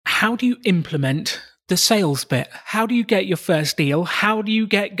how do you implement the sales bit? How do you get your first deal? How do you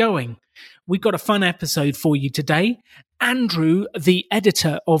get going? We've got a fun episode for you today. Andrew, the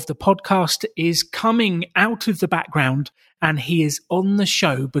editor of the podcast, is coming out of the background and he is on the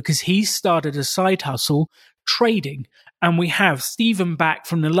show because he started a side hustle trading. And we have Stephen back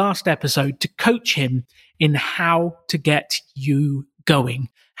from the last episode to coach him in how to get you going.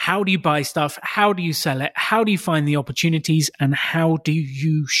 How do you buy stuff? How do you sell it? How do you find the opportunities? And how do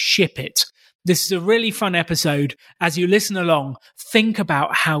you ship it? This is a really fun episode. As you listen along, think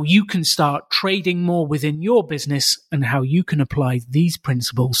about how you can start trading more within your business and how you can apply these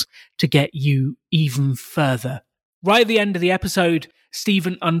principles to get you even further. Right at the end of the episode,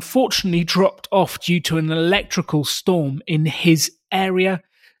 Stephen unfortunately dropped off due to an electrical storm in his area,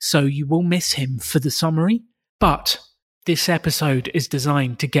 so you will miss him for the summary. But this episode is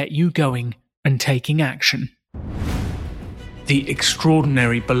designed to get you going and taking action. The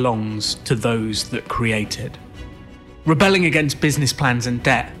extraordinary belongs to those that create it. Rebelling against business plans and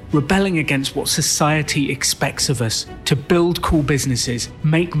debt, rebelling against what society expects of us to build cool businesses,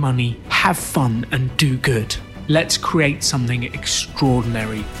 make money, have fun, and do good. Let's create something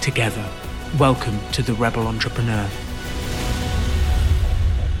extraordinary together. Welcome to The Rebel Entrepreneur.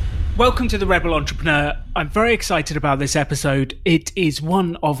 Welcome to The Rebel Entrepreneur. I'm very excited about this episode. It is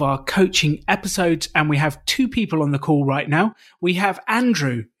one of our coaching episodes, and we have two people on the call right now. We have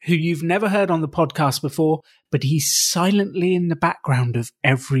Andrew, who you've never heard on the podcast before, but he's silently in the background of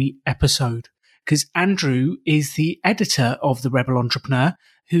every episode because Andrew is the editor of The Rebel Entrepreneur,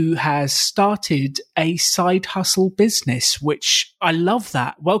 who has started a side hustle business, which I love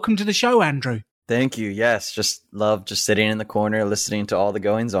that. Welcome to the show, Andrew. Thank you. Yes, just love just sitting in the corner, listening to all the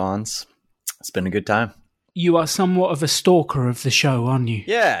goings-ons. It's been a good time. You are somewhat of a stalker of the show, aren't you?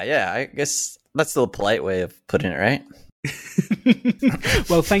 Yeah. I guess that's the polite way of putting it, right?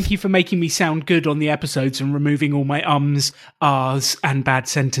 Well, thank you for making me sound good on the episodes and removing all my ums, ahs, and bad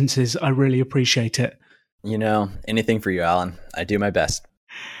sentences. I really appreciate it. You know, anything for you, Alan. I do my best.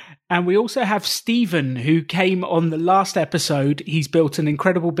 And we also have Stephen, who came on the last episode. He's built an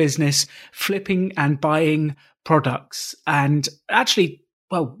incredible business flipping and buying products. And actually,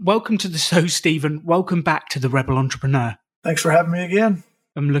 well, welcome to the show, Stephen. Welcome back to The Rebel Entrepreneur. Thanks for having me again.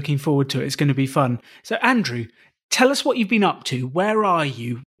 I'm looking forward to it. It's going to be fun. So, Andrew, tell us what you've been up to. Where are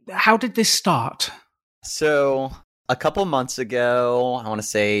you? How did this start? So a couple months ago, I want to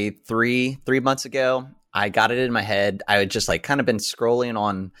say three months ago, I got it in my head. I had just kind of been scrolling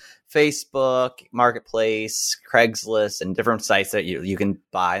on Facebook, Marketplace, Craigslist, and different sites that you can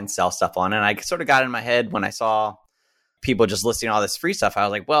buy and sell stuff on. And I sort of got it in my head when I saw people just listing all this free stuff. I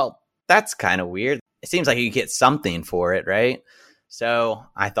was like, well, that's kind of weird. It seems like you get something for it, right? So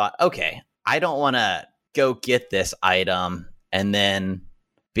I thought, okay, I don't want to go get this item and then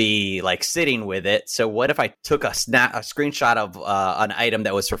be sitting with it. So what if I took a screenshot of an item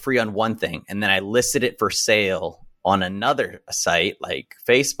that was for free on one thing, and then I listed it for sale on another site like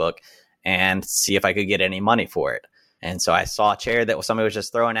Facebook and see if I could get any money for it. And so I saw a chair that somebody was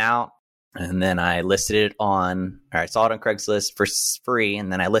just throwing out, and then I listed it I saw it on Craigslist for free,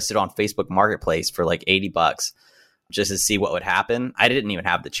 and then I listed it on Facebook Marketplace for $80 just to see what would happen. I didn't even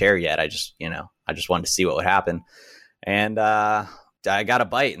have the chair yet. I just wanted to see what would happen. And I got a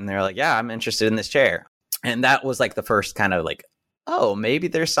bite, and they're like, yeah, I'm interested in this chair. And that was the first kind of oh, maybe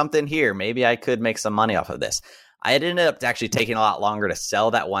there's something here. Maybe I could make some money off of this. I had ended up actually taking a lot longer to sell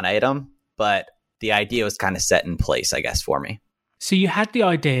that one item, but the idea was kind of set in place, I guess, for me. So you had the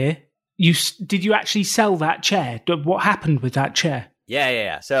idea. Did you actually sell that chair? What happened with that chair?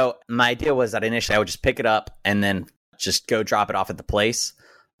 Yeah. So my idea was that initially I would just pick it up and then just go drop it off at the place.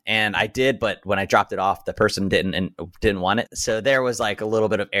 And I did, but when I dropped it off, the person didn't want it. So there was a little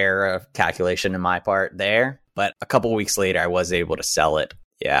bit of error of calculation in my part there. But a couple of weeks later, I was able to sell it.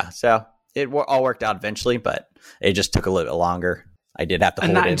 Yeah. So it all worked out eventually, but it just took a little bit longer. I did have to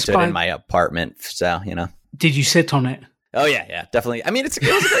hold into it in my apartment. So, Did you sit on it? Oh, yeah, definitely. I mean, it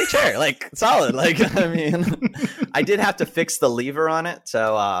was a great chair, solid. I did have to fix the lever on it.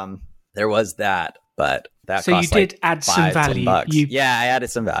 So there was that, but that so cost you did add some value. Yeah, I added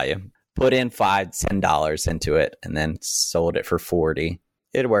some value. Put in $5-10 into it and then sold it for $40.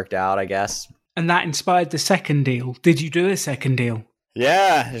 It worked out, I guess. And that inspired the second deal. Did you do a second deal?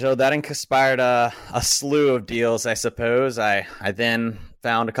 Yeah, so that inspired a slew of deals, I suppose. I then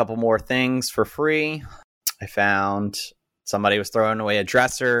found a couple more things for free. I found somebody was throwing away a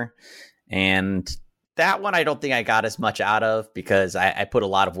dresser, and that one I don't think I got as much out of because I put a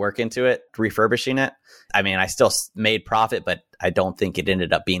lot of work into it, refurbishing it. I mean, I still made profit, but I don't think it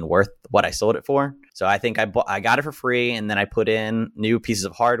ended up being worth what I sold it for. So I think I got it for free, and then I put in new pieces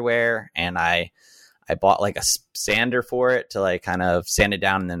of hardware, and I bought like a sander for it to like kind of sand it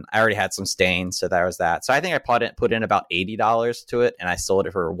down, and then I already had some stains, so that was that. So I think I put in about $80 to it, and I sold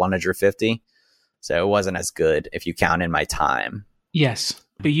it for $150. So it wasn't as good if you count in my time. Yes,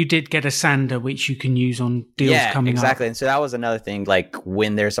 but you did get a sander which you can use on deals coming up. Exactly. And so that was another thing. Like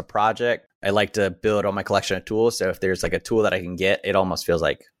when there's a project, I like to build on my collection of tools. So if there's like a tool that I can get, it almost feels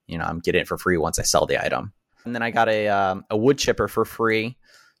like, I'm getting it for free once I sell the item. And then I got a wood chipper for free.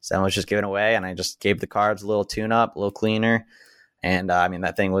 Someone was just giving away, and I just gave the carbs a little tune up, a little cleaner. And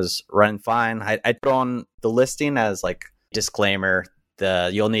that thing was running fine. I put on the listing as like disclaimer,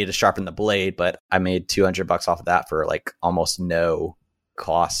 you'll need to sharpen the blade, but I made $200 off of that for like almost no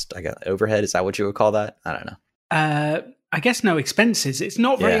cost. I got overhead. Is that what you would call that? I don't know. I guess no expenses. It's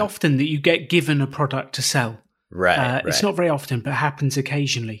not very often that you get given a product to sell. Right. It's not very often, but happens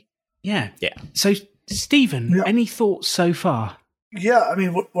occasionally. Yeah. Yeah. So, Stephen, any thoughts so far? Yeah, I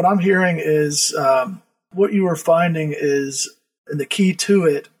mean, what I'm hearing is what you were finding is, and the key to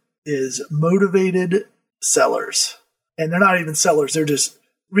it is motivated sellers. And they're not even sellers. They're just,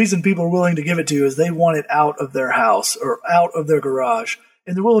 reason people are willing to give it to you is they want it out of their house or out of their garage.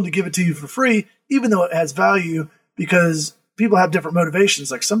 And they're willing to give it to you for free, even though it has value, because people have different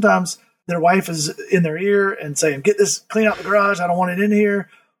motivations. Like sometimes their wife is in their ear and saying, get this, clean out the garage, I don't want it in here,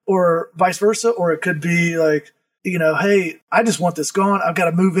 or vice versa. Or it could be like, hey, I just want this gone. I've got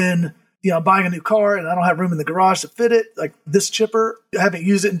to move in. I'm buying a new car and I don't have room in the garage to fit it. Like this chipper, I haven't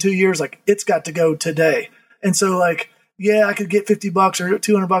used it in 2 years. Like it's got to go today. And so like, yeah, I could get $50 or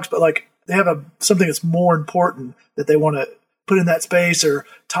 $200, but like they have something that's more important that they want to put in that space or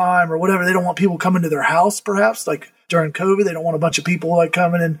time or whatever. They don't want people coming to their house, perhaps like during COVID. They don't want a bunch of people like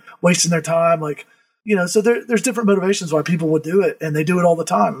coming and wasting their time. Like, so there's different motivations why people would do it, and they do it all the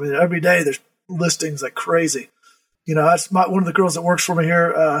time. I mean, every day there's listings like crazy. That's one of the girls that works for me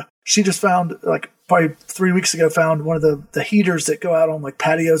here. She just found, like probably 3 weeks ago, found one of the heaters that go out on like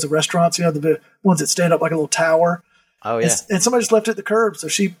patios of restaurants, the ones that stand up like a little tower. Oh yeah. And somebody just left it at the curb. So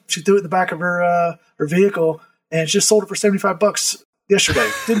she threw it in the back of her vehicle, and she just sold it for $75 yesterday.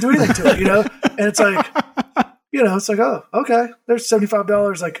 Didn't do anything to it, And it's like, it's like, oh, okay, there's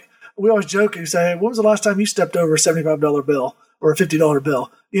 $75. Like we always joke and say, when was the last time you stepped over a $75 bill or a $50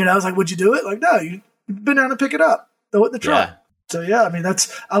 bill? I was like, would you do it? Like, no, you've been down to pick it up. Throw it in the truck. Yeah. So yeah, I mean,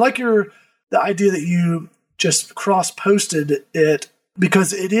 I like the idea that you just cross-posted it,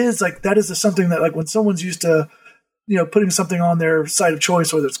 because it is like, that is something that like when someone's used to, putting something on their site of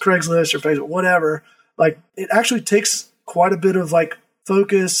choice, whether it's Craigslist or Facebook, whatever, like it actually takes quite a bit of like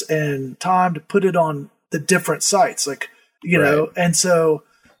focus and time to put it on the different sites, like, and so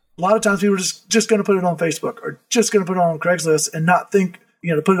a lot of times people are just going to put it on Facebook or just going to put it on Craigslist and not think,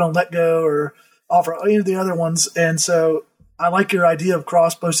 to put it on LetGo or Offer, any of the other ones. And so I like your idea of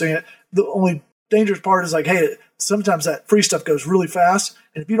cross-posting it. The only dangerous part is like, hey, sometimes that free stuff goes really fast.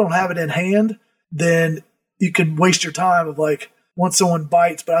 And if you don't have it in hand, then you can waste your time of like, once someone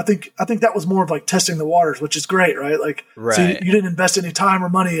bites. But I think that was more of like testing the waters, which is great, right? Like, right. So you didn't invest any time or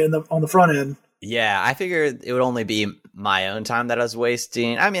money on the front end. Yeah, I figured it would only be my own time that I was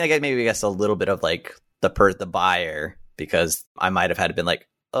wasting. I mean, I guess a little bit of like the buyer, because I might have had been like,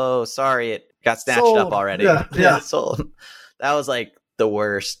 oh, sorry, it got snatched up already. Yeah. Sold. That was like the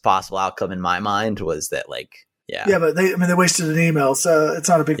worst possible outcome in my mind, was that like, yeah. Yeah, but they wasted an email, so it's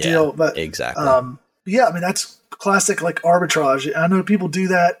not a big deal. But exactly. Yeah, I mean, that's classic like arbitrage. I know people do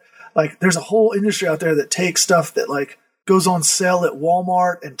that. Like there's a whole industry out there that takes stuff that like goes on sale at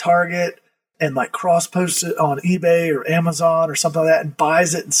Walmart and Target and like cross posts it on eBay or Amazon or something like that and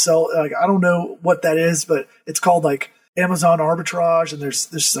buys it and sell it. Like, I don't know what that is, but it's called like Amazon arbitrage. And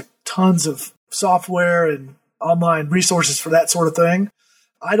there's like tons of software and online resources for that sort of thing.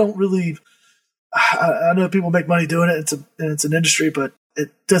 I don't really, I know people make money doing it. It's an industry, but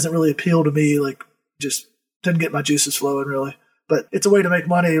it doesn't really appeal to me. Like, just didn't get my juices flowing really. But it's a way to make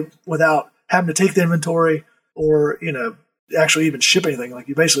money without having to take the inventory or, actually even ship anything. Like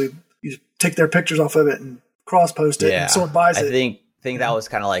you take their pictures off of it and cross post it and someone buys it. I think that was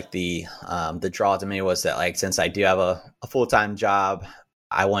kind of like the draw to me, was that like, since I do have a full-time job,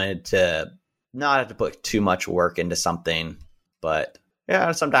 I wanted to not have to put too much work into something. But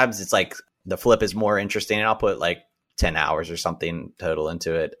yeah, sometimes it's like the flip is more interesting, and I'll put like 10 hours or something total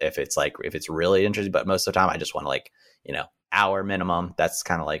into it if it's really interesting. But most of the time I just want to like, hour minimum. That's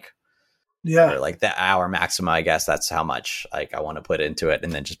kind of like, or like the hour maximum, I guess. That's how much like I want to put into it,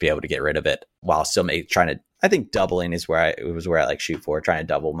 and then just be able to get rid of it while still I think doubling is where I like shoot for, trying to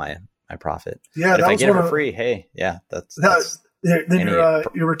double my profit. Yeah. But if I get it for free, hey, yeah, that's then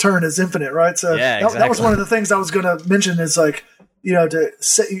your return is infinite, right? So yeah, exactly. that was one of the things I was going to mention is like, to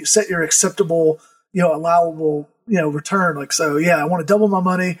set your acceptable, allowable, return. Like, so yeah, I want to double my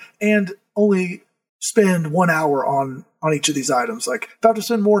money and only spend 1 hour on each of these items. Like if I have to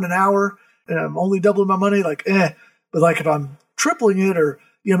spend more than an hour and I'm only doubling my money, like, but like if I'm tripling it or,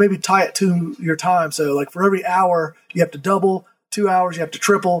 maybe tie it to your time. So like for every hour you have to double, 2 hours you have to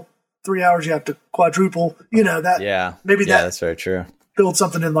triple, 3 hours you have to quadruple, maybe that's very true. Build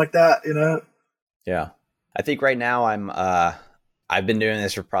something in like that, Yeah. I think right now I've been doing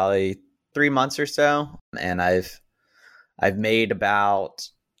this for probably 3 months or so, and I've made about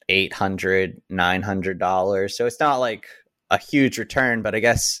 $800, $900. So it's not like a huge return, but I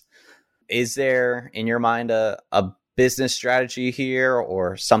guess, is there in your mind a business strategy here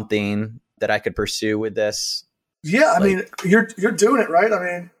or something that I could pursue with this? Yeah. I mean, you're doing it right. I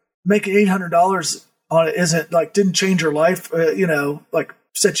mean, making $800 on it isn't like, didn't change your life, like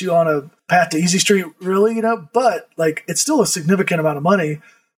set you on a path to Easy Street really, but like it's still a significant amount of money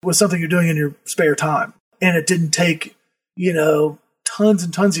with something you're doing in your spare time. And it didn't take, tons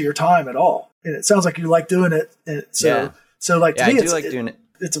and tons of your time at all. And it sounds like you like doing it. And so like, to me, I do like doing it.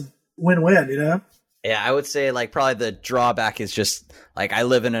 It's a win-win, Yeah, I would say like probably the drawback is just like I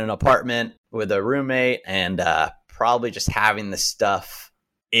live in an apartment with a roommate, and probably just having the stuff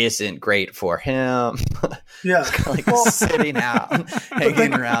isn't great for him. Yeah. Like sitting out,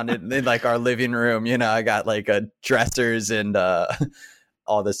 hanging around in like our living room, I got like dressers and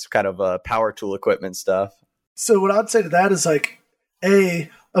all this kind of power tool equipment stuff. So what I'd say to that is like,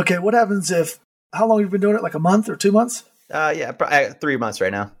 okay, what happens how long have you been doing it? Like a month or 2 months? Yeah, 3 months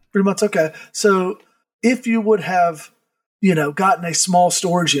right now. 3 months. Okay. So if you would have, gotten a small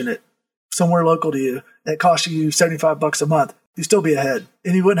storage unit somewhere local to you that cost you $75 a month, you'd still be ahead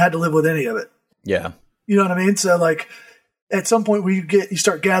and you wouldn't have to live with any of it. Yeah. You know what I mean? So like at some point where you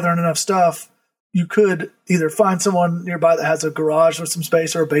start gathering enough stuff, you could either find someone nearby that has a garage with some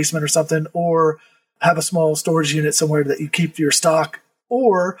space or a basement or something, or have a small storage unit somewhere that you keep your stock,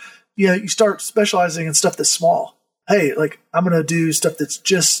 or, you start specializing in stuff that's small. Hey, like I'm going to do stuff that's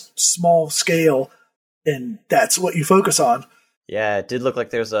just small scale, and that's what you focus on. Yeah. It did look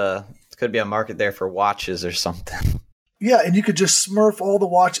like could be a market there for watches or something. Yeah. And you could just smurf all the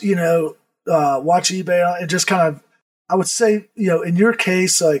watch eBay and just kind of, I would say, in your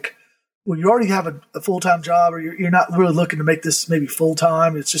case, like when you already have a full-time job or you're not really looking to make this maybe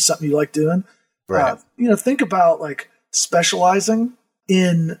full-time, it's just something you like doing. Right. Think about like specializing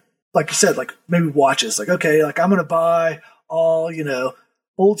in, like you said, like maybe watches. Like, okay, like I'm going to buy all,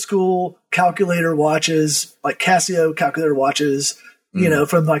 old school calculator watches, like Casio calculator watches,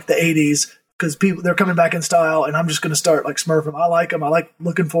 from like the 80s, because they're coming back in style, and I'm just going to start like smurfing them. I like them. I like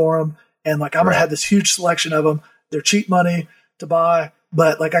looking for them. And like I'm going to have this huge selection of them. They're cheap money to buy,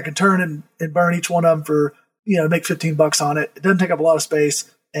 but like I can turn and burn each one of them for, make $15 on it. It doesn't take up a lot of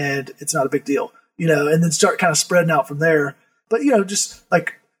space, and it's not a big deal. And then start kind of spreading out from there. But, just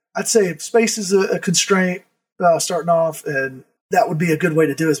like I'd say space is a constraint starting off, and that would be a good way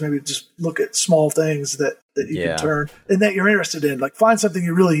to do is maybe just look at small things that you can turn and that you're interested in. Like find something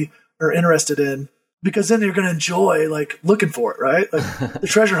you really are interested in, because then you're going to enjoy like looking for it, right? Like the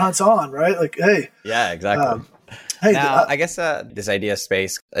treasure hunt's on, right? Like, hey. Yeah, exactly. Now, I guess this idea of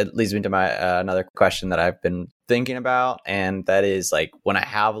space, it leads me to my another question that I've been thinking about, and that is like when I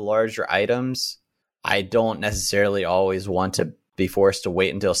have larger items, I don't necessarily always want to be forced to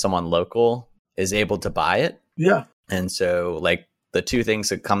wait until someone local is able to buy it. Yeah. And so like the two things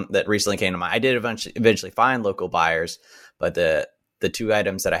that recently came to mind, I did eventually find local buyers, but the two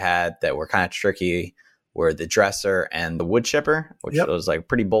items that I had that were kind of tricky were the dresser and the wood chipper, which was like a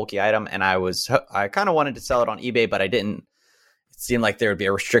pretty bulky item. And I kind of wanted to sell it on eBay, but I didn't. It seemed like there would be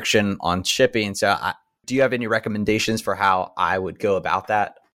a restriction on shipping. So do you have any recommendations for how I would go about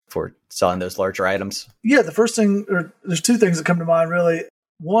that for selling those larger items? Yeah, the first thing, or there's two things that come to mind really.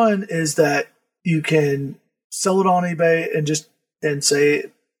 One is that you can sell it on eBay and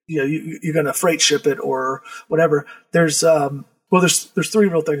say, you're going to freight ship it or whatever. There's three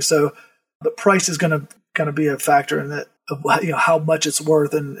real things. So the price is going to kind of be a factor in that of how much it's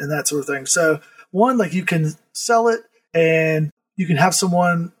worth and that sort of thing. So one, like you can sell it and you can have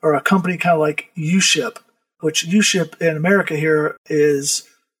someone or a company kind of like UShip, which UShip in America here is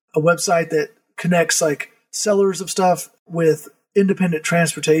a website that connects like sellers of stuff with independent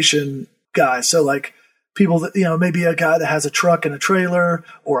transportation guys. So like people that, maybe a guy that has a truck and a trailer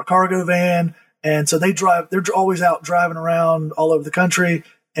or a cargo van. And so they're always out driving around all over the country.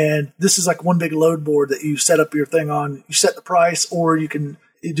 And this is like one big load board that you set up your thing on. You set the price, or you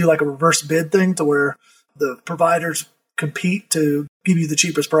do like a reverse bid thing to where the providers compete to give you the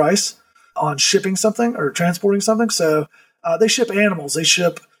cheapest price on shipping something or transporting something. So they ship animals. They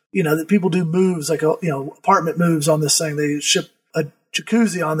ship, that people do moves like, apartment moves on this thing. They ship a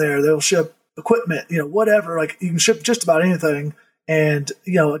jacuzzi on there. They'll ship equipment, whatever. Like you can ship just about anything. And,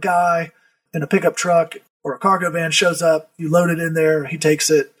 a guy in a pickup truck or a cargo van shows up, you load it in there, he takes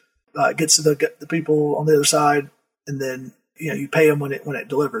it, gets to the people on the other side, and then, you pay them when it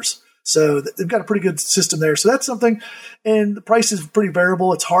delivers. So they've got a pretty good system there. So that's something, and the price is pretty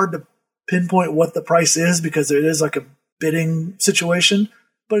variable. It's hard to pinpoint what the price is because it is like a bidding situation,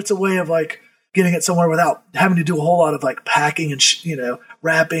 but it's a way of like getting it somewhere without having to do a whole lot of like packing and,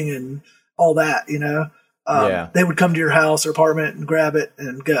 wrapping and all that, They would come to your house or apartment and grab it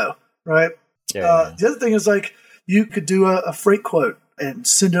and go, right? Yeah. The other thing is like you could do a freight quote and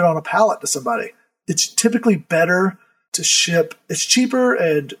send it on a pallet to somebody. It's typically better to ship. It's cheaper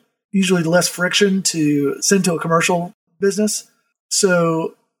and usually less friction to send to a commercial business.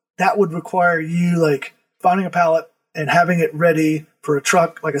 So that would require you like finding a pallet and having it ready for a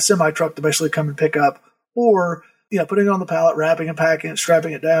truck, like a semi truck to basically come and pick up, or, putting it on the pallet, wrapping and packing it,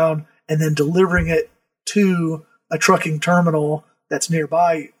 strapping it down, and then delivering it to a trucking terminal that's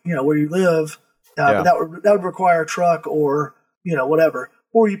nearby, where you live. But that would require a truck or, whatever,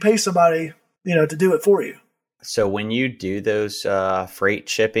 or you pay somebody, to do it for you. So when you do those freight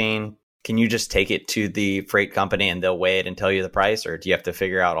shipping, can you just take it to the freight company and they'll weigh it and tell you the price, or do you have to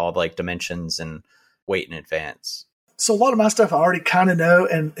figure out all the like dimensions and weight in advance? So a lot of my stuff I already kind of know,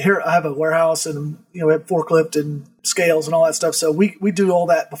 and here I have a warehouse and we have forklift and scales and all that stuff. So we do all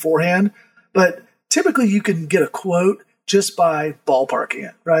that beforehand, but typically you can get a quote just by ballparking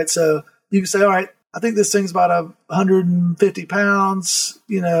it, right? So you can say, all right, I think this thing's about 150 pounds,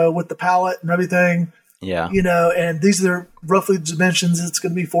 with the pallet and everything. Yeah. And these are roughly the dimensions. It's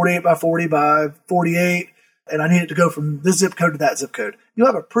going to be 48 by 40 by 48. And I need it to go from this zip code to that zip code. You'll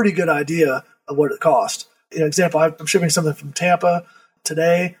have a pretty good idea of what it costs. Example, I'm shipping something from Tampa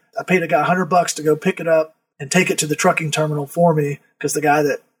today. I paid a guy $100 to go pick it up and take it to the trucking terminal for me because the guy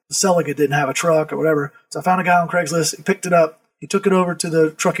that was selling it didn't have a truck or whatever. So I found a guy on Craigslist. He picked it up. He took it over to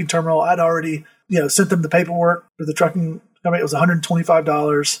the trucking terminal. I'd already, sent them the paperwork for the trucking company. It was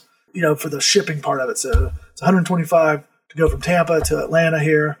 $125. For the shipping part of it. So it's $125 to go from Tampa to Atlanta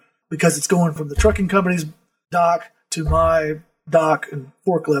here because it's going from the trucking company's dock to my dock and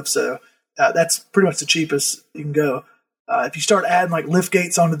forklift. So that's pretty much the cheapest you can go. If you start adding like lift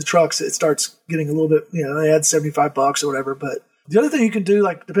gates onto the trucks, it starts getting a little bit, they add $75 or whatever. But the other thing you can do,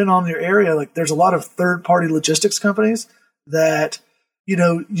 like depending on your area, like there's a lot of third-party logistics companies that,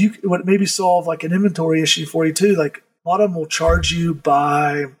 you would maybe solve like an inventory issue for you too. Like a lot of them will charge you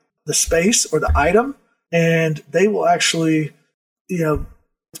by the space or the item, and they will actually,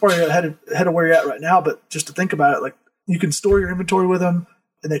 it's probably ahead of where you're at right now, but just to think about it, like you can store your inventory with them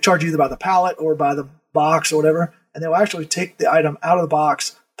and they charge you either by the pallet or by the box or whatever. And they'll actually take the item out of the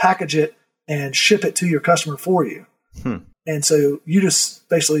box, package it, and ship it to your customer for you. And so you just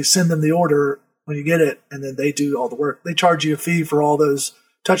basically send them the order when you get it, and then they do all the work. They charge you a fee for all those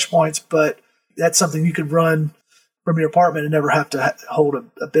touch points, but that's something you could run from your apartment and never have to hold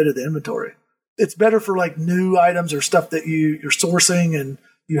a bit of the inventory. It's better for like new items or stuff that you're sourcing and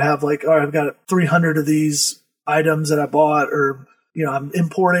you have like, all right, I've got 300 of these items that I bought, or, I'm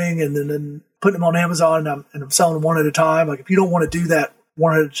importing and then putting them on Amazon and I'm selling them one at a time. Like if you don't want to do that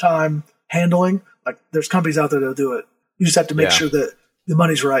one at a time handling, like there's companies out there that'll do it. You just have to make sure that the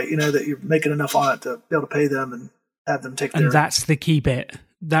money's right, that you're making enough on it to be able to pay them and have them take care of it. And that's the key bit.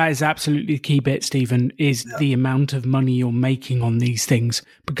 That is absolutely the key bit, Stephen, is the amount of money you're making on these things.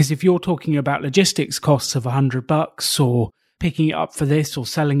 Because if you're talking about logistics costs of $100 or picking it up for this or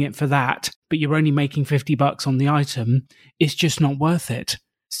selling it for that, but you're only making $50 on the item, it's just not worth it.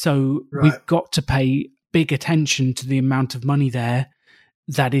 So we've got to pay big attention to the amount of money there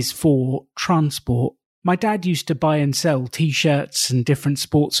that is for transport. My dad used to buy and sell T-shirts and different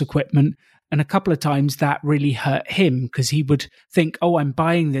sports equipment. And a couple of times that really hurt him because he would think, oh, I'm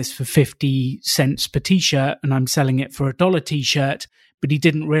buying this for 50 cents per T-shirt and I'm selling it for $1 T-shirt. But he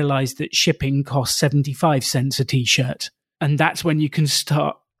didn't realize that shipping costs 75 cents a T-shirt. And that's when you can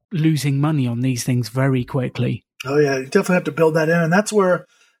start losing money on these things very quickly. Oh, yeah. You definitely have to build that in. And that's where,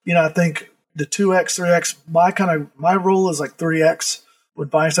 I think the 2X, 3X, my rule is like 3X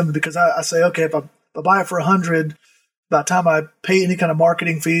with buying something because I say, okay, if I buy it for 100, by the time I pay any kind of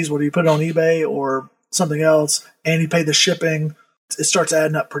marketing fees, whether you put it on eBay or something else, and you pay the shipping, it starts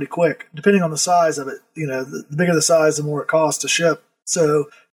adding up pretty quick, depending on the size of it. The bigger the size, the more it costs to ship. So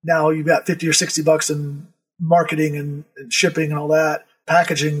now you've got $50 or $60 in marketing and shipping and all that,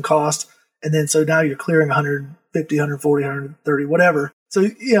 packaging cost. And then so now you're clearing $100 150, 140, 130, whatever. So,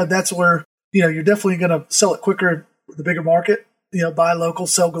 that's where, you're definitely going to sell it quicker, the bigger market, buy local,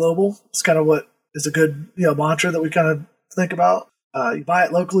 sell global. It's kind of what is a good, mantra that we kind of think about. You buy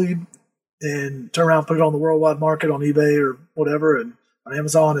it locally and turn around, put it on the worldwide market on eBay or whatever, and on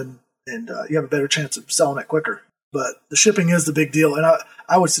Amazon, and you have a better chance of selling it quicker. But the shipping is the big deal. And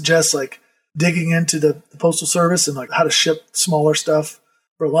I would suggest digging into the Postal Service and how to ship smaller stuff.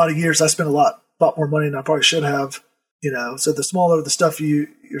 For a lot of years, I spent a lot more money than I probably should have. So the smaller the stuff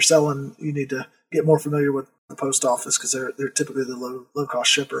you're selling, you need to get more familiar with the post office because they're typically the low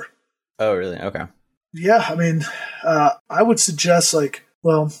cost shipper. Oh, really? Okay. Yeah, I mean, I would suggest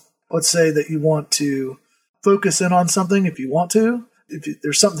let's say that you want to focus in on something if you want to. If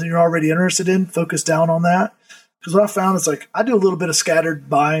there's something you're already interested in, focus down on that. Because what I found is I do a little bit of scattered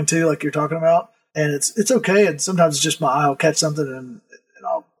buying too, like you're talking about, and it's okay. And sometimes it's just my eye will catch something and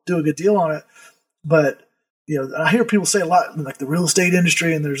I'll do a good deal on it. But I hear people say a lot in the real estate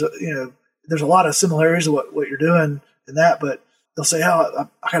industry, and there's a lot of similarities to what you're doing in that. But they'll say, "Oh,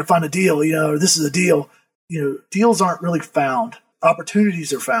 I got to find a deal," or "This is a deal." Deals aren't really found;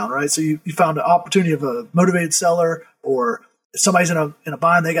 opportunities are found, right? So you found an opportunity of a motivated seller, or somebody's in a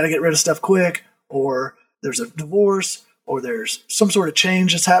bind, they got to get rid of stuff quick, or there's a divorce, or there's some sort of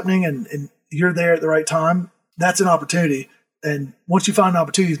change that's happening, and you're there at the right time. That's an opportunity. And once you find an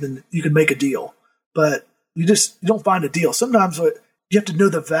opportunity, then you can make a deal. But you don't find a deal. Sometimes you have to know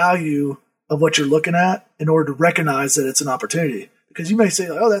the value of what you're looking at in order to recognize that it's an opportunity. Because you may say,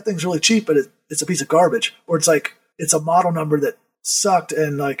 "Oh, that thing's really cheap, but it's a piece of garbage," or it's a model number that sucked,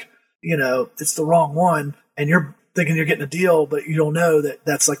 and it's the wrong one, and you're thinking you're getting a deal, but you don't know that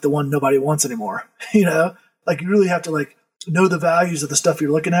that's the one nobody wants anymore. You really have to know the values of the stuff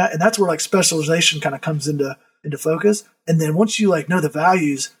you're looking at. And that's where specialization kind of comes into focus. And then once you know the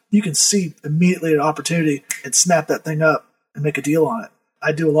values, you can see immediately an opportunity and snap that thing up and make a deal on it.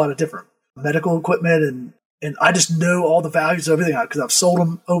 I do a lot of different medical equipment, and I just know all the values of everything because I've sold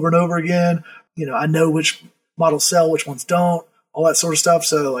them over and over again. I know which models sell, which ones don't, all that sort of stuff.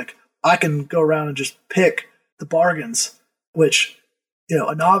 So I can go around and just pick the bargains, which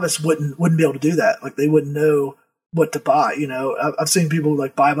a novice wouldn't be able to do that. They wouldn't know what to buy. I've seen people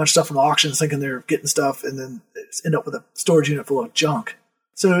buy a bunch of stuff from auctions thinking they're getting stuff, and then end up with a storage unit full of junk.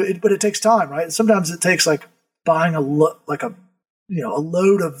 So, but it takes time, right? And sometimes it takes buying a load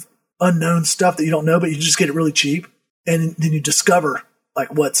of unknown stuff that you don't know, but you just get it really cheap, and then you discover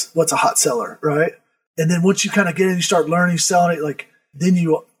what's a hot seller, right? And then once you kind of get in, you start learning, selling it, then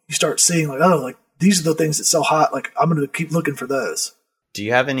you start seeing these are the things that sell hot. I'm going to keep looking for those. Do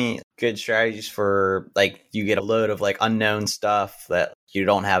you have any good strategies for you get a load of unknown stuff that you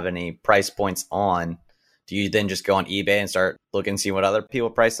don't have any price points on? Do you then just go on eBay and start looking, see what other people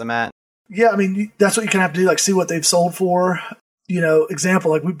price them at? Yeah, I mean, that's what you kind of have to do, see what they've sold for.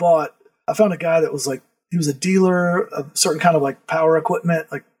 Example, I found a guy that was he was a dealer of certain kind of power equipment,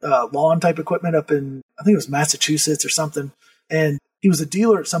 lawn type equipment up in, I think it was Massachusetts or something. And he was a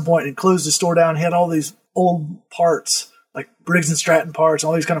dealer at some point and closed his store down. He had all these old parts, Briggs and Stratton parts,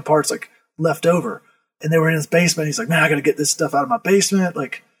 all these kind of parts left over. And they were in his basement. He's like, "Man, I got to get this stuff out of my basement.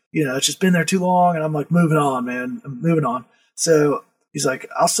 It's just been there too long." And I'm moving on, man. I'm moving on. So he's like,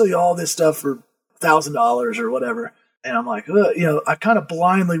 "I'll sell you all this stuff for $1,000 or whatever." And I'm like, I kind of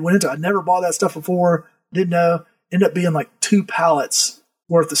blindly went into it. I'd never bought that stuff before. Didn't know. Ended up being 2 pallets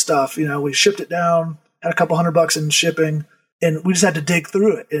worth of stuff. We shipped it down, had a couple $100 in shipping, and we just had to dig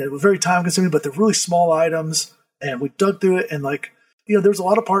through it. And it was very time consuming, but they're really small items. And we dug through it, and there was a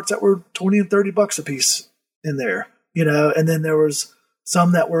lot of parts that were $20 and $30 a piece in there, and then there was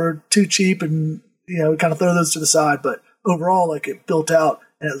some that were too cheap, and we kind of throw those to the side. But overall, it built out,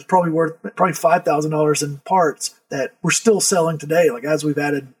 and it was probably worth $5,000 in parts that we're still selling today. As we've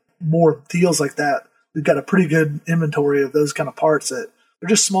added more deals like that, we've got a pretty good inventory of those kind of parts that they're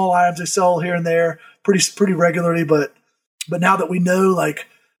just small items they sell here and there pretty regularly. But now that we know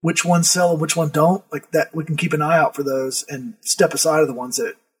which ones sell and which one don't, that we can keep an eye out for those and step aside of the ones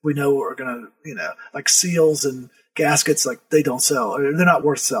that we know are going to, seals and gaskets, they don't sell, or they're not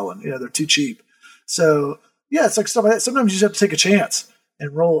worth selling. They're too cheap. So yeah, it's stuff like that. Sometimes you just have to take a chance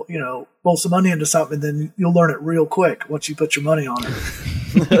and roll some money into something, and then you'll learn it real quick once you put your money on it.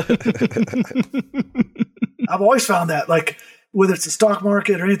 I've always found that, whether it's the stock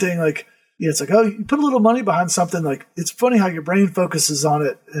market or anything, it's you put a little money behind something. It's funny how your brain focuses on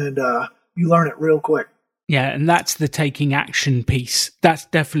it, and you learn it real quick. Yeah, and that's the taking action piece. That's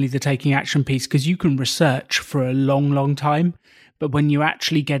definitely the taking action piece, because you can research for a long, long time, but when you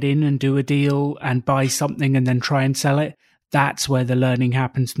actually get in and do a deal and buy something and then try and sell it, That's where the learning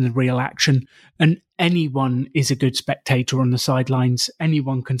happens and the real action. And anyone is a good spectator on the sidelines.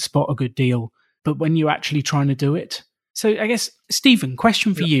 Anyone can spot a good deal. But when you're actually trying to do it. So I guess, Stephen,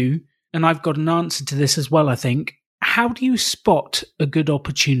 question for you, and I've got an answer to this as well, I think. How do you spot a good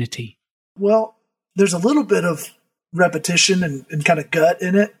opportunity? Well, there's a little bit of repetition and kind of gut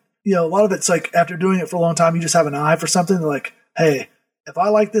in it. A lot of it's like after doing it for a long time, you just have an eye for something like, hey, if I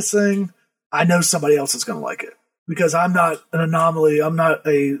like this thing, I know somebody else is going to like it because I'm not an anomaly. I'm not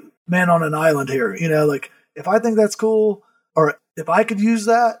a man on an island here. Like if I think that's cool or if I could use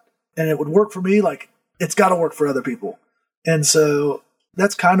that and it would work for me, like it's got to work for other people. And so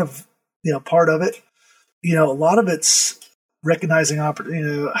that's kind of, part of it. A lot of it's recognizing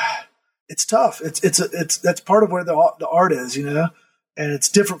opportunity. It's tough. That's part of where the art is, and it's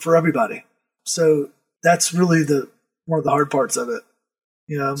different for everybody. So that's really one of the hard parts of it.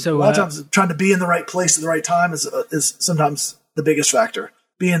 So a lot of times trying to be in the right place at the right time is sometimes the biggest factor.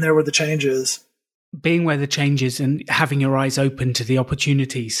 Being there where the change is. Being where the change is and having your eyes open to the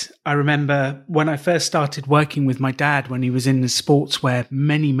opportunities. I remember when I first started working with my dad when he was in the sportswear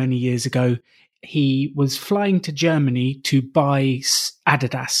many, many years ago, he was flying to Germany to buy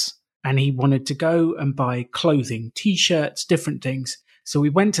Adidas and he wanted to go and buy clothing, T-shirts, different things. So we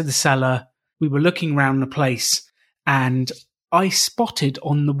went to the cellar, we were looking around the place and I spotted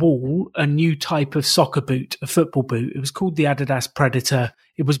on the wall a new type of soccer boot, a football boot. It was called the Adidas Predator.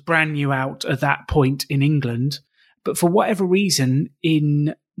 It was brand new out at that point in England. But for whatever reason,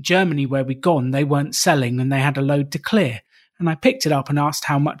 in Germany where we'd gone, they weren't selling and they had a load to clear. And I picked it up and asked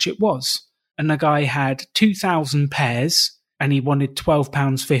how much it was. And the guy had 2,000 pairs and he wanted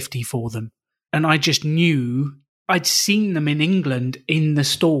 £12.50 for them. And I just knew I'd seen them in England in the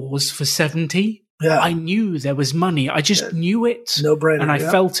stores for 70. Yeah. I knew there was money. I just knew it. No brainer. And I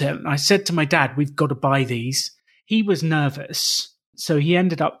felt it. And I said to my dad, we've got to buy these. He was nervous. So he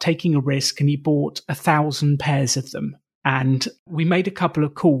ended up taking a risk and he bought 1,000 pairs of them. And we made a couple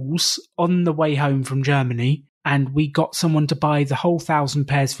of calls on the way home from Germany and we got someone to buy the whole 1,000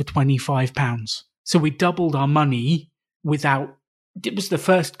 pairs for £25. So we doubled our money without, it was the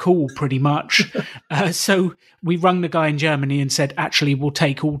first call pretty much. So we rung the guy in Germany and said, actually, we'll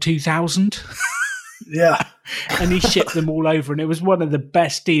take all 2,000. Yeah. And he shipped them all over and it was one of the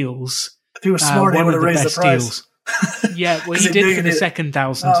best deals. If he was smart, he would have raised the price. Yeah, well, he did for the second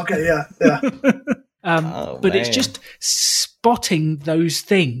 1,000. Oh, okay, yeah. But it's just spotting those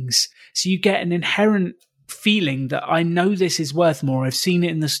things. So you get an inherent feeling that I know this is worth more. I've seen it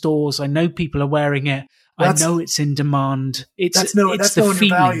in the stores. I know people are wearing it. I know it's in demand. That's knowing your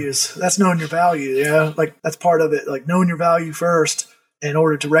values. That's knowing your value. Like that's part of it. Like knowing your value first in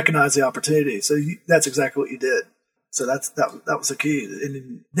order to recognize the opportunity. So that's exactly what you did. So that was the key.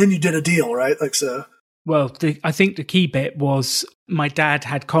 And then you did a deal, right? Like so. Well, I think the key bit was my dad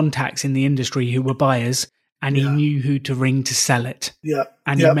had contacts in the industry who were buyers and he knew who to ring to sell it. Yeah.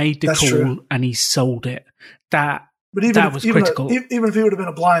 And he made the call true. And he sold it. That was critical. Even if he would have been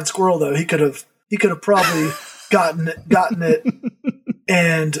a blind squirrel though, he could have probably gotten it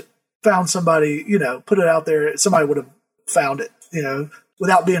and found somebody, put it out there. Somebody would have found it,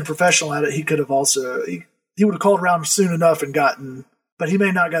 without being professional at it. He could have also, he would have called around soon enough and gotten, but he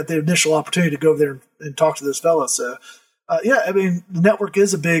may not got the initial opportunity to go over there and talk to this fella. So, the network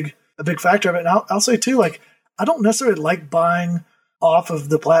is a big factor of it. And I'll say too, like, I don't necessarily like buying off of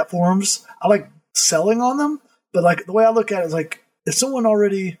the platforms. I like selling on them, but like the way I look at it is like, if someone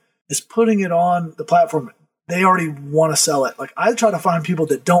already is putting it on the platform, they already want to sell it. Like I try to find people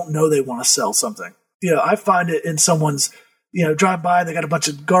that don't know they want to sell something. I find it in someone's, drive by, they got a bunch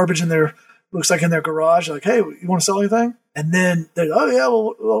of garbage in their, looks like in their garage. Like, hey, you want to sell anything? And then they're, oh yeah,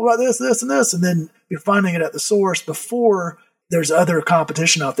 well, what about this, and this. And then you're finding it at the source before there's other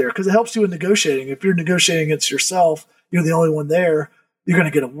competition out there. Because it helps you in negotiating. If you're negotiating against yourself, you're the only one there, you're going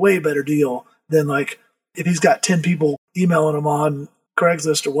to get a way better deal than like if he's got 10 people emailing him on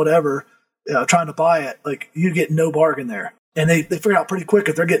Craigslist or whatever, trying to buy it. Like you get no bargain there. And they figure out pretty quick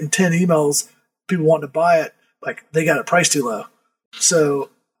if they're getting 10 emails, people wanting to buy it, like they got it priced too low. So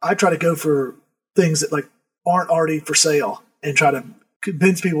I try to go for things that like aren't already for sale and try to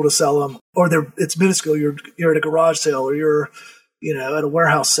convince people to sell them, or it's minuscule. You're at a garage sale or you're, at a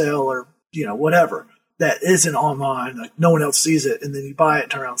warehouse sale or, whatever that isn't online. Like no one else sees it. And then you buy it,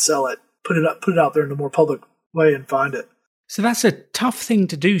 turn around, sell it, put it out there in a more public way and find it. So that's a tough thing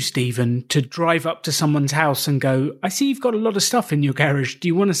to do, Stephen, to drive up to someone's house and go, I see you've got a lot of stuff in your garage. Do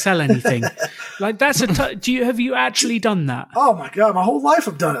you want to sell anything? Like that's have you actually done that? Oh my God. My whole life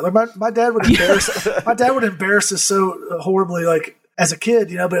I've done it. Like my dad would embarrass, my dad would embarrass us so horribly, like as a kid,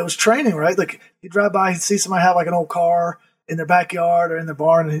 but it was training, right? Like you drive by, he'd see somebody have like an old car in their backyard or in their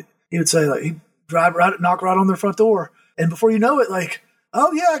barn, and he would say, like, he'd knock right on their front door. And before you know it, like,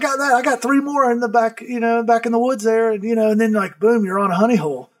 oh yeah, I got that. I got 3 more in the back, back in the woods there. And, and then like, boom, you're on a honey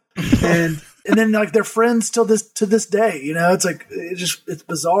hole. and then like they're friends to this day, it's like, it's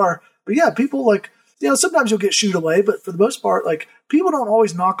bizarre. But yeah, people like, sometimes you'll get shooed away, but for the most part, like people don't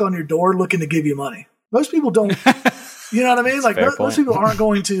always knock on your door looking to give you money. Most people don't, you know what I mean? Like most people aren't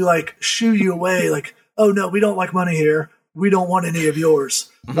going to like shoo you away. Like, oh no, we don't like money here. We don't want any of yours.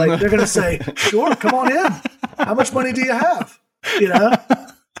 Like they're going to say, sure, come on in. How much money do you have?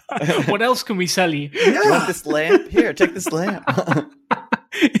 What else can we sell you? Yeah. Do you want this lamp? Here, take this lamp.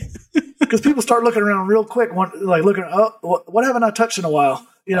 Because people start looking around real quick, looking, oh, what haven't I touched in a while?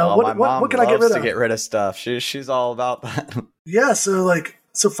 What can I get rid of? To get rid of stuff. She's all about that. Yeah.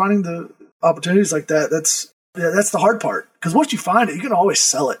 So finding the opportunities like that, that's the hard part. Because once you find it, you can always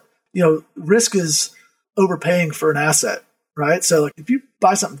sell it. Risk is overpaying for an asset, right? So like if you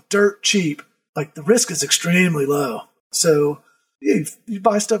buy something dirt cheap, like the risk is extremely low. So yeah, you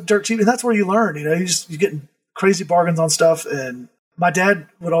buy stuff dirt cheap, and that's where you learn. You're getting crazy bargains on stuff. And my dad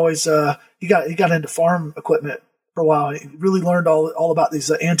would always he got into farm equipment for a while. He really learned all about these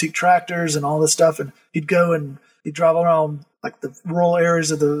antique tractors and all this stuff. And he'd go and he'd drive around like the rural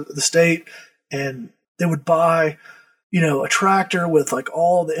areas of the state, and they would buy, a tractor with like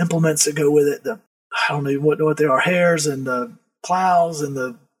all the implements that go with it. I don't even know what they are, hairs and the plows and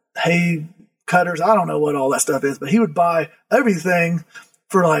the hay cutters. I don't know what all that stuff is, but he would buy everything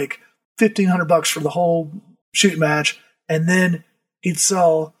for like $1,500 for the whole shoot match. And then he'd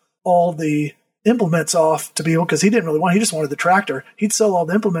sell all the implements off to people because he didn't really want, he just wanted the tractor. He'd sell all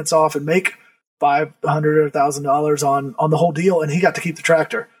the implements off and make $500 or $1,000 on the whole deal. And he got to keep the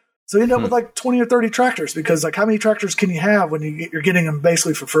tractor. So he ended up with like 20 or 30 tractors, because like how many tractors can you have when you're getting them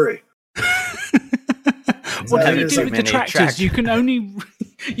basically for free? What do you do with the tractors? You can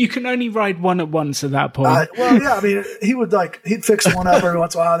only ride one at once at that point. Well, yeah, I mean, he'd fix one up every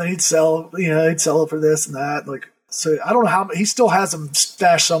once in a while, and then he'd sell it for this and that. Like, so I don't know how he still has them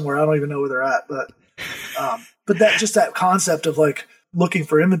stashed somewhere. I don't even know where they're at, but that concept of like looking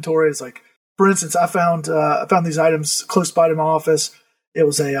for inventory is like, for instance, I found these items close by to my office. It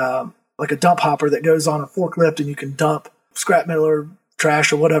was like a dump hopper that goes on a forklift, and you can dump scrap metal or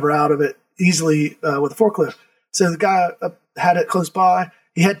trash or whatever out of it easily with a forklift. So the guy had it close by.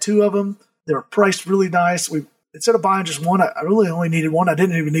 He had 2 of them. They were priced really nice. Instead of buying just one, I really only needed one. I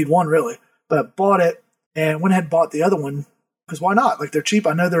didn't even need one really, but I bought it and went ahead and bought the other one because why not? Like they're cheap.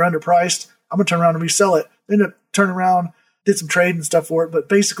 I know they're underpriced. I'm gonna turn around and resell it. Ended up turning around, did some trade and stuff for it, but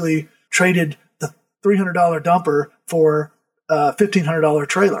basically traded the $300 dumper for a $1,500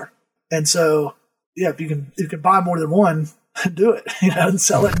 trailer. And so, yeah, if you can buy more than one, do it, and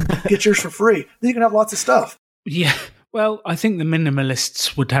sell it and get yours for free. Then you can have lots of stuff. Yeah. Well, I think the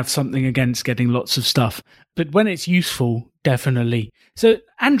minimalists would have something against getting lots of stuff, but when it's useful, definitely. So,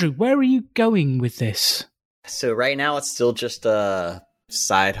 Andrew, where are you going with this? So right now it's still just a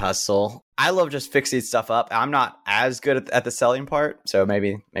side hustle. I love just fixing stuff up. I'm not as good at the selling part, so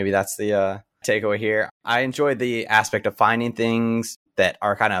maybe that's the takeaway here. I enjoy the aspect of finding things that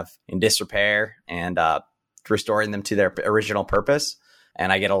are kind of in disrepair and restoring them to their original purpose,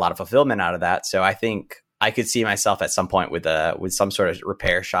 and I get a lot of fulfillment out of that. So I think I could see myself at some point with some sort of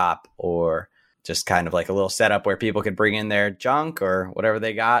repair shop, or just kind of like a little setup where people could bring in their junk or whatever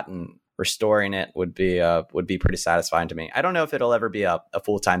they got, and restoring it would be pretty satisfying to me. I don't know if it'll ever be a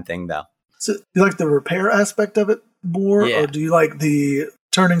full-time thing though. So do you like the repair aspect of it more, or do you like the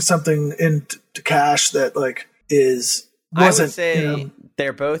turning something into cash that like wasn't? I would say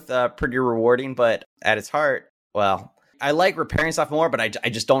they're both pretty rewarding, but at its heart, well, I like repairing stuff more, but I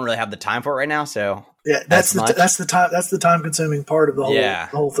just don't really have the time for it right now. So yeah, that's the time consuming part of the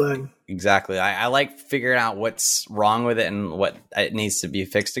whole thing. Exactly. I like figuring out what's wrong with it and what it needs to be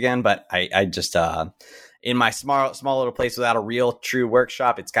fixed again. But I just in my small little place without a real true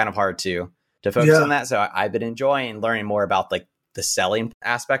workshop, it's kind of hard to focus on that. So I've been enjoying learning more about like the selling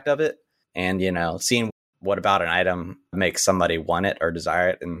aspect of it, and seeing what about an item makes somebody want it or desire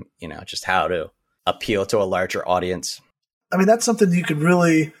it, and just how to appeal to a larger audience. I mean, that's something you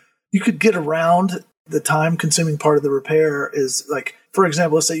could get around. The time consuming part of the repair is like, for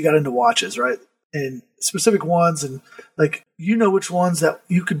example, let's say you got into watches, right? And specific ones, and like, which ones that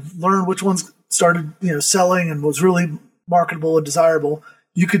you could learn which ones started, selling and was really marketable and desirable.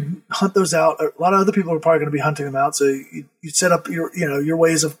 You could hunt those out. A lot of other people are probably going to be hunting them out. So you set up your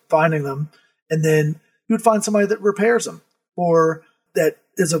ways of finding them, and then you would find somebody that repairs them, or that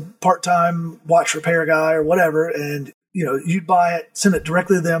is a part-time watch repair guy or whatever. And you'd buy it, send it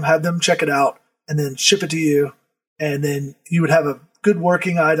directly to them, have them check it out, and then ship it to you. and then you would have a good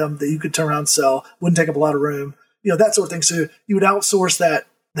working item that you could turn around and sell, wouldn't take up a lot of room, that sort of thing. So you would outsource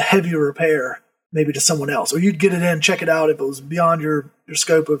the heavier repair maybe to someone else, or you'd get it in, check it out if it was beyond your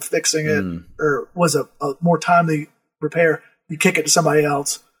scope of fixing it, or was a more timely repair. You kick it to somebody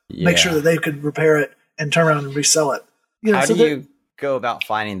else, make sure that they could repair it and turn around and resell it. How do you go about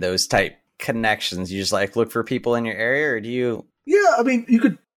finding those type connections? You just like look for people in your area, or do you? Yeah, I mean, you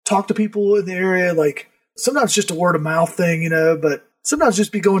could talk to people in the area, like sometimes just a word of mouth thing, but sometimes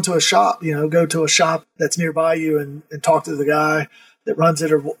just be going to a shop, go to a shop that's nearby you and talk to the guy that runs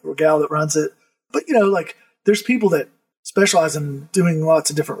it or gal that runs it. But, like there's people that specialize in doing lots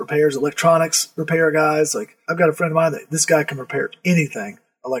of different repairs, electronics repair guys. Like I've got a friend of mine that this guy can repair anything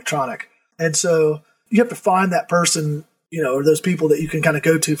electronic. And so you have to find that person, or those people that you can kind of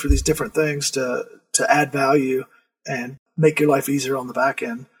go to for these different things to add value and make your life easier on the back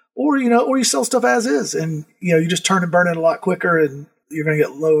end. Or you sell stuff as is, and you just turn and burn it a lot quicker, and you're going to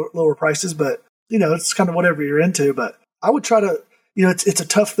get lower prices. But it's kind of whatever you're into. But I would try to, it's a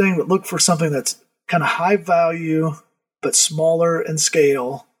tough thing, but look for something that's kind of high value but smaller in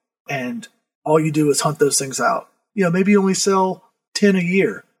scale, and all you do is hunt those things out. Maybe you only sell 10 a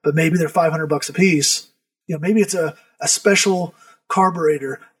year, but maybe they're $500 a piece. Maybe it's a special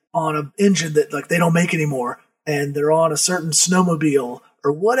carburetor on an engine that like they don't make anymore, and they're on a certain snowmobile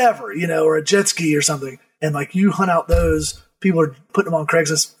or whatever, or a jet ski or something. And like you hunt out those, people are putting them on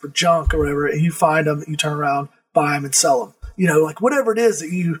Craigslist for junk or whatever, and you find them, you turn around, buy them and sell them. Like whatever it is that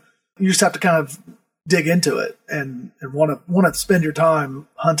you just have to kind of dig into it and want to spend your time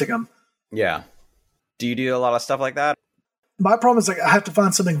hunting them. Yeah. Do you do a lot of stuff like that? My problem is like I have to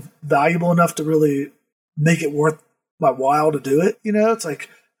find something valuable enough to really make it worth my while to do it. It's like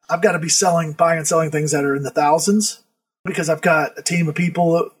I've got to be buying and selling things that are in the thousands, because I've got a team of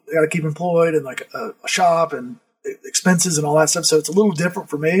people I got to keep employed, and like a shop and expenses and all that stuff. So it's a little different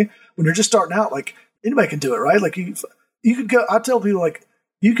for me when you're just starting out. Like anybody can do it, right? Like you could go. I tell people like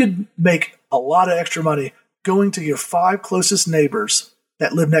you could make a lot of extra money going to your 5 closest neighbors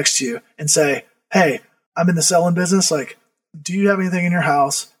that live next to you and say, "Hey, I'm in the selling business. Like, do you have anything in your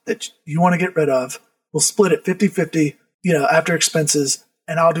house that you want to get rid of? We'll split it 50-50, after expenses,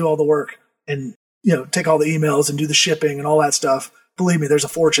 and I'll do all the work and, take all the emails and do the shipping and all that stuff." Believe me, there's a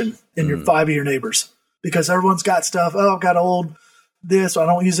fortune in your 5 of your neighbors, because everyone's got stuff. Oh, I've got old this, I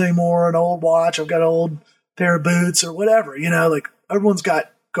don't use it anymore, an old watch. I've got an old pair of boots or whatever, like everyone's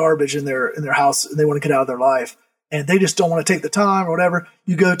got garbage in their house and they want to get out of their life, and they just don't want to take the time or whatever.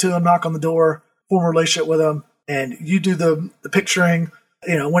 You go to them, knock on the door, form a relationship with them, and you do the picturing.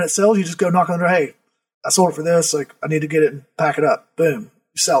 When it sells, you just go knock on the door. Hey, I sold it for this. Like, I need to get it and pack it up. Boom,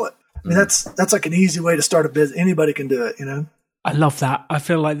 you sell it. I mean, that's like an easy way to start a business. Anybody can do it, I love that. I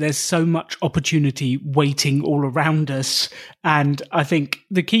feel like there's so much opportunity waiting all around us. And I think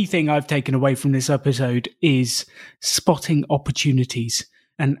the key thing I've taken away from this episode is spotting opportunities.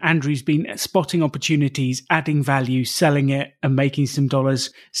 And Andrew's been spotting opportunities, adding value, selling it and making some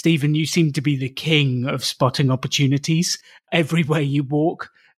dollars. Stephen, you seem to be the king of spotting opportunities everywhere you walk.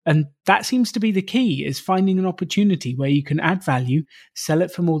 And that seems to be the key, is finding an opportunity where you can add value, sell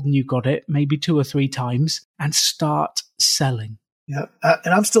it for more than you got it, maybe 2 or 3 times, and start selling. Yeah.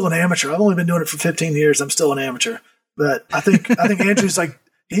 And I'm still an amateur. I've only been doing it for 15 years. I'm still an amateur. But I think Andrew's like,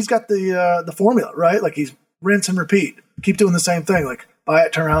 he's got the formula, right? Like he's rinse and repeat. Keep doing the same thing. Like buy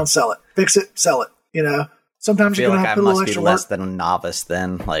it, turn around, sell it. Fix it, sell it. Sometimes you're going to have to put a little extra work. I must be less than a novice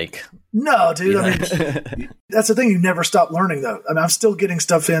then. Like, no, dude. I mean, that's the thing. You never stop learning, though. I mean, I'm still getting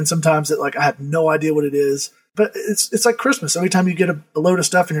stuff in sometimes that like I have no idea what it is. But it's like Christmas. Every time you get a load of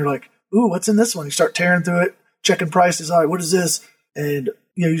stuff and you're like, ooh, what's in this one? You start tearing through it, checking prices. All right, what is this? And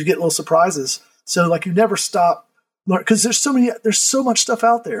you get little surprises. So like you never stop learning, because there's so much stuff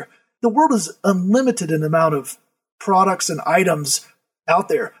out there. The world is unlimited in the amount of products and items out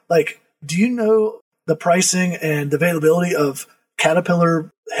there. Like, do you know the pricing and availability of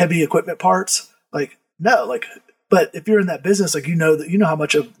Caterpillar heavy equipment parts? Like, no, like, but if you're in that business, like, how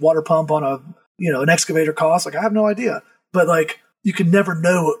much a water pump on an excavator costs. Like, I have no idea, but like, you can never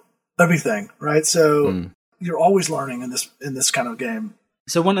know everything. Right. So you're always learning in this kind of game.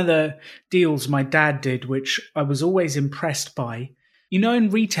 So one of the deals my dad did, which I was always impressed by, in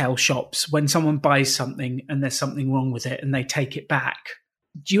retail shops, when someone buys something and there's something wrong with it and they take it back,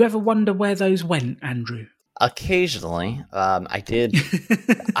 do you ever wonder where those went, Andrew? Occasionally. I did.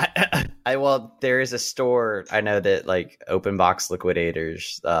 Well, there is a store, I know that like open box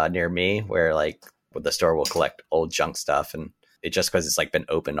liquidators near me where like the store will collect old junk stuff, and it just because it's like been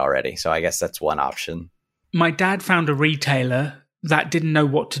opened already. So I guess that's one option. My dad found a retailer that didn't know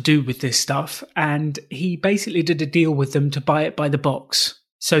what to do with this stuff, and he basically did a deal with them to buy it by the box.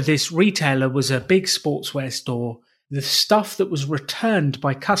 So this retailer was a big sportswear store. The stuff that was returned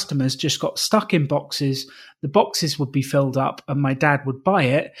by customers just got stuck in boxes. The boxes would be filled up, and my dad would buy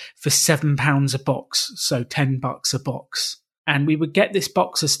it for £7 a box, so $10 a box. And we would get this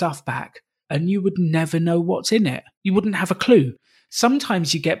box of stuff back, and you would never know what's in it. You wouldn't have a clue.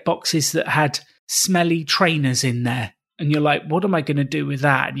 Sometimes you get boxes that had smelly trainers in there, and you're like, what am I going to do with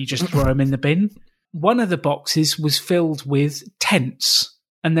that? And you just throw them in the bin. One of the boxes was filled with tents,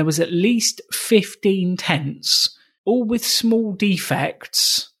 and there was at least 15 tents, all with small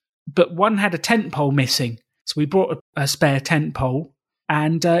defects, but one had a tent pole missing. So we brought a spare tent pole,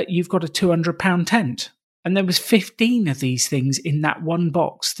 and you've got a £200 tent. And there was 15 of these things in that one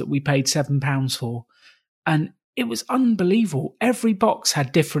box that we paid £7 for. And it was unbelievable. Every box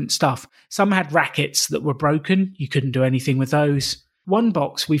had different stuff. Some had rackets that were broken. You couldn't do anything with those. One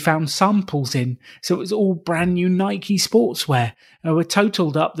box we found samples in, so it was all brand new Nike sportswear. We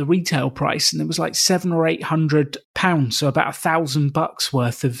totaled up the retail price, and it was like £700 or £800, so about $1,000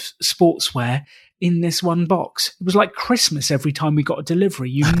 worth of sportswear in this one box. It was like Christmas every time we got a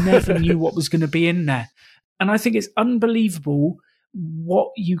delivery. You never knew what was going to be in there. And I think it's unbelievable what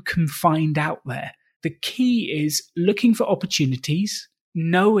you can find out there. The key is looking for opportunities,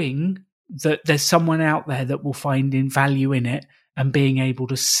 knowing that there's someone out there that will find value in it, and being able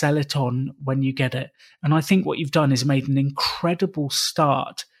to sell it on when you get it. And I think what you've done is made an incredible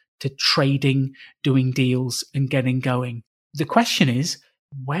start to trading, doing deals, and getting going. The question is,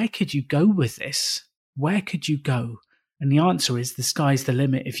 where could you go with this? Where could you go? And the answer is the sky's the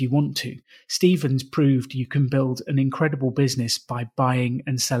limit if you want to. Stephen's proved you can build an incredible business by buying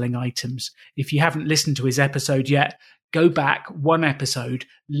and selling items. If you haven't listened to his episode yet, go back one episode,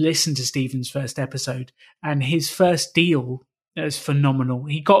 listen to Stephen's first episode, and his first deal is phenomenal.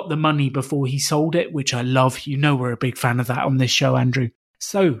 He got the money before he sold it, which I love. You know we're a big fan of that on this show, Andrew.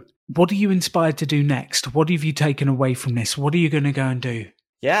 So what are you inspired to do next? What have you taken away from this? What are you going to go and do?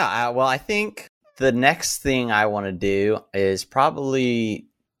 Yeah, well, I think the next thing I want to do is probably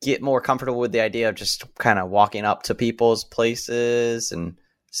get more comfortable with the idea of just kind of walking up to people's places and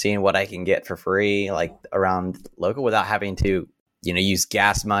seeing what I can get for free, like around local, without having to, use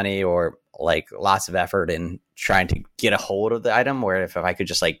gas money or like lots of effort in trying to get a hold of the item. Where if I could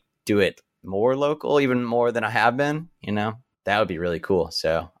just like do it more local, even more than I have been, that would be really cool.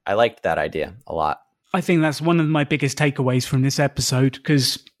 So I liked that idea a lot. I think that's one of my biggest takeaways from this episode,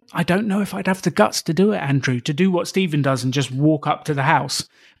 because I don't know if I'd have the guts to do it, Andrew, to do what Stephen does and just walk up to the house.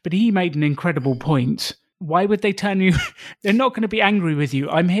 But he made an incredible point. Why would they turn you? They're not going to be angry with you.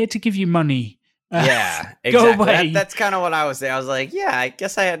 I'm here to give you money. Yeah, exactly. Go away. That's kind of what I was saying. I was like, yeah, I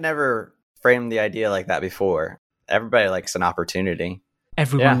guess I had never framed the idea like that before. Everybody likes an opportunity.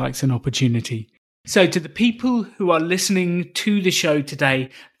 Everyone likes an opportunity. So to the people who are listening to the show today,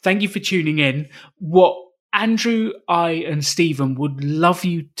 thank you for tuning in. What Andrew, I, and Stephen would love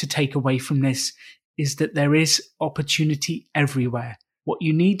you to take away from this is that there is opportunity everywhere. What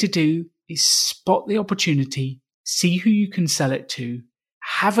you need to do is spot the opportunity, see who you can sell it to,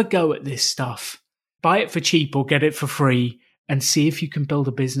 have a go at this stuff, buy it for cheap or get it for free, and see if you can build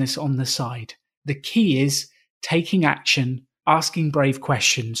a business on the side. The key is taking action, asking brave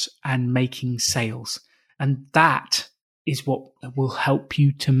questions, and making sales. And that is what will help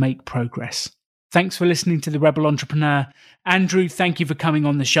you to make progress. Thanks for listening to The Rebel Entrepreneur. Andrew, thank you for coming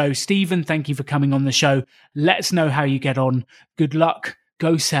on the show. Stephen, thank you for coming on the show. Let us know how you get on. Good luck.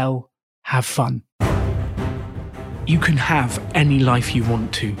 Go sell. Have fun. You can have any life you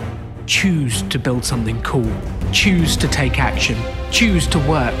want to. Choose to build something cool. Choose to take action. Choose to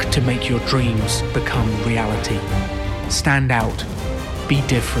work to make your dreams become reality. Stand out. Be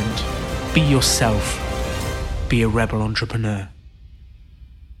different. Be yourself. Be a rebel entrepreneur.